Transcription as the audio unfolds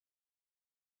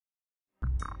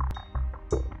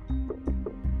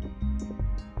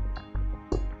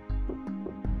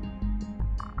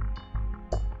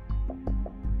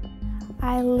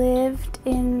I lived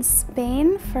in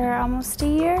Spain for almost a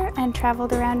year and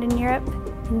traveled around in Europe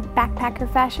in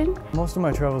backpacker fashion. Most of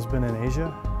my travel's been in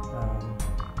Asia.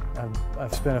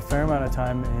 I've spent a fair amount of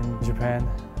time in Japan.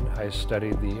 I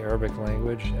studied the Arabic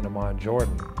language in Amman,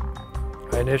 Jordan.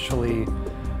 I initially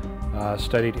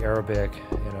studied Arabic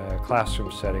in a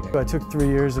classroom setting. I took 3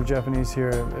 years of Japanese here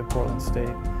at Portland State.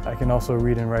 I can also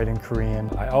read and write in Korean.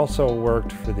 I also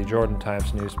worked for the Jordan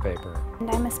Times newspaper. And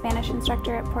I'm a Spanish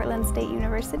instructor at Portland State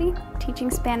University.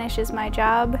 Teaching Spanish is my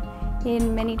job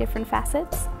in many different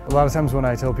facets. A lot of times when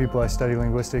I tell people I study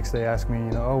linguistics, they ask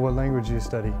me, oh, what language do you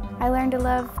study? I learned to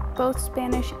love both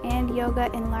Spanish and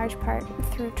yoga in large part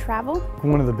through travel.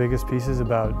 One of the biggest pieces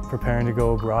about preparing to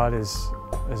go abroad is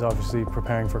obviously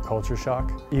preparing for culture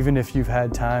shock. Even if you've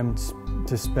had time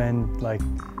to spend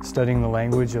studying the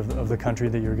language of the country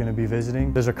that you're going to be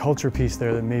visiting, there's a culture piece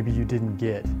there that maybe you didn't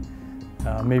get.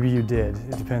 Maybe you did.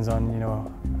 It depends on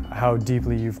how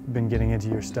deeply you've been getting into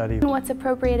your study. What's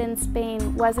appropriate in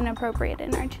Spain wasn't appropriate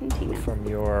in Argentina. From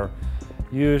your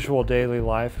usual daily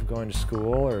life of going to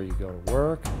school or you go to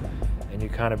work and you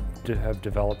kind of have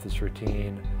developed this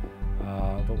routine,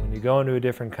 but when you go into a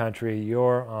different country,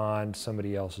 you're on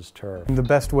somebody else's turf. The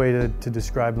best way to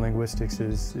describe linguistics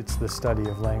is it's the study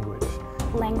of language.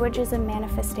 Language is a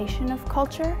manifestation of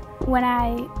culture. When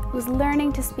I was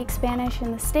learning to speak Spanish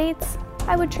in the States,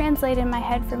 I would translate in my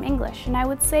head from English, and I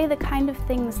would say the kind of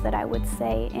things that I would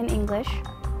say in English,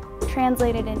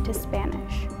 translated into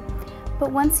Spanish.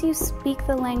 But once you speak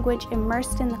the language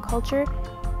immersed in the culture,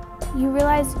 you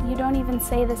realize you don't even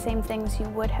say the same things you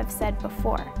would have said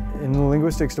before. In the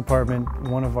linguistics department,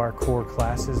 one of our core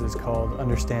classes is called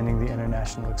Understanding the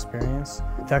International Experience.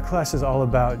 That class is all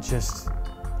about just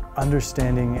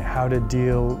understanding how to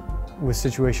deal with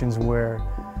situations where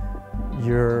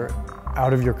you're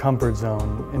out of your comfort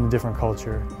zone in a different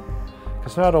culture.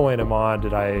 Because not only in Amman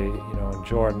did I, in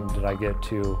Jordan, did I get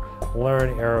to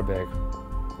learn Arabic,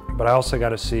 but I also got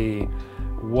to see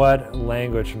what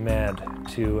language meant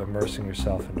to immersing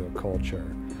yourself into a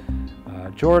culture.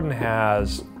 Jordan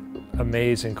has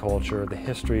amazing culture. The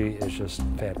history is just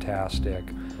fantastic.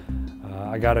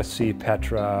 I got to see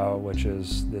Petra, which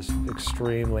is this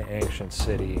extremely ancient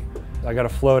city. I got to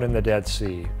float in the Dead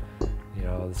Sea.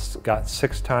 It's got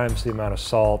 6 times the amount of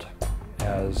salt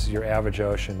as your average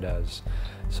ocean does.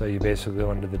 So you basically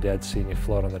go into the Dead Sea and you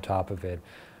float on the top of it.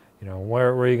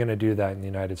 Where are you going to do that in the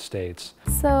United States?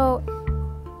 So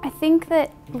I think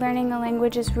that learning a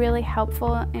language is really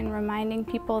helpful in reminding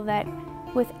people that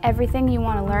with everything you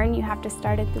want to learn, you have to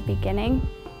start at the beginning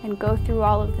and go through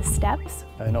all of the steps.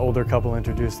 An older couple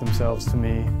introduced themselves to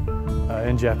me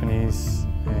in Japanese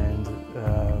and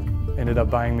ended up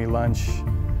buying me lunch.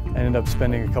 I ended up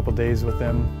spending a couple days with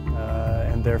them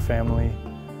and their family.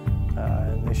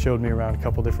 And they showed me around a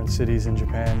couple different cities in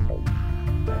Japan.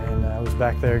 And I was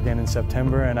back there again in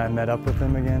September and I met up with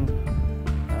them again.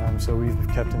 So we've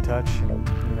kept in touch. And,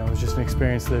 it was just an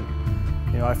experience that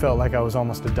I felt like I was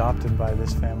almost adopted by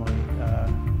this family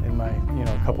in my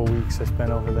couple weeks I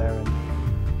spent over there.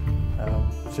 And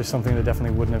it's just something that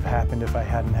definitely wouldn't have happened if I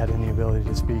hadn't had any ability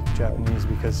to speak Japanese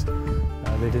because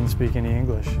they didn't speak any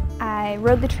English. I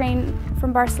rode the train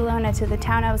from Barcelona to the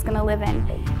town I was going to live in,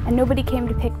 and nobody came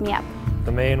to pick me up.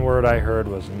 The main word I heard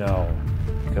was no,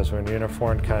 because when you're in a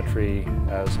foreign country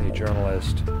as a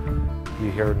journalist, you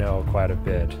hear no quite a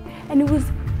bit. And it was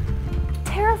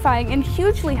terrifying and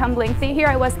hugely humbling. Here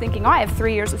I was thinking, I have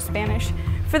 3 years of Spanish.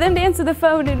 For them to answer the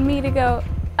phone and me to go,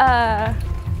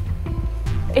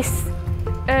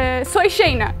 soy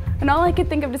Shayna. And all I could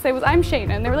think of to say was, I'm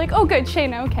Shayna. And they were like, oh good,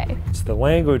 Shayna, okay. It's the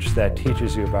language that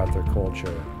teaches you about their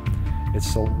culture.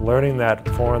 It's learning that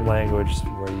foreign language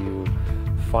where you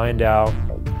find out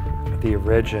the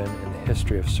origin and the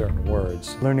history of certain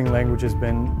words. Learning language has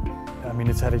been,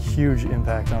 it's had a huge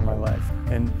impact on my life.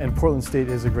 And Portland State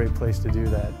is a great place to do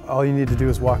that. All you need to do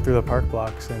is walk through the park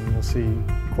blocks and you'll see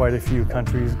quite a few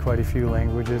countries, quite a few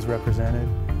languages represented.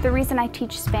 The reason I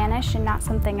teach Spanish and not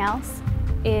something else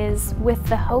is with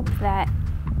the hope that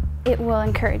it will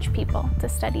encourage people to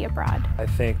study abroad. I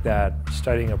think that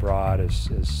studying abroad is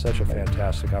such a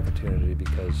fantastic opportunity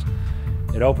because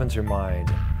it opens your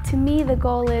mind. To me, the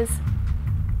goal is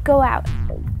go out,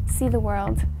 see the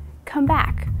world, come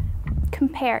back,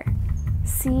 compare,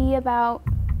 see about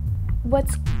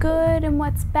what's good and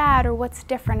what's bad or what's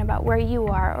different about where you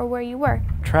are or where you were.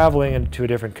 Traveling into a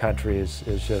different country is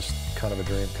just kind of a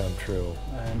dream come true.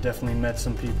 I definitely met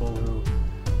some people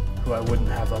who I wouldn't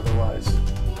have otherwise.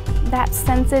 That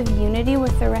sense of unity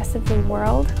with the rest of the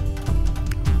world,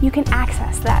 you can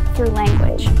access that through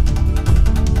language.